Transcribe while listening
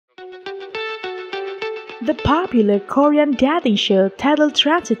The popular Korean dating show titled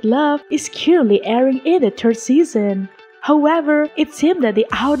Transit Love is currently airing in the third season. However, it seems that the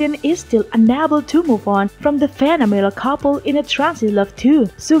audience is still unable to move on from the phenomenal couple in a Transit Love 2,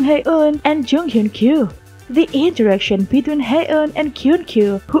 Haeeun and Hyungyu. The interaction between Haeeun and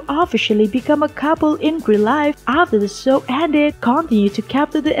Hyungyu, who officially become a couple in real life after the show ended, continued to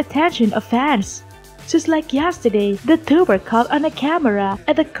capture the attention of fans. Just like yesterday, the two were caught on a camera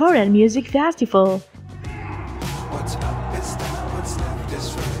at the Korean Music Festival.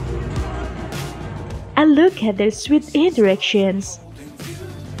 And look at their sweet interactions.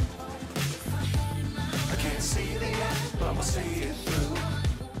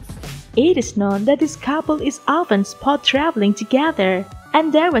 It is known that this couple is often spotted traveling together,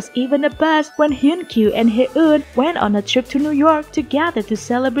 and there was even a buzz when Hyungyu and Haeeun went on a trip to New York together to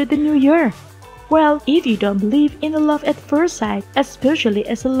celebrate the New Year. Well, if you don't believe in the love at first sight, especially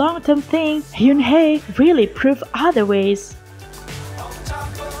as a long-term thing, HyunHae really proved otherwise.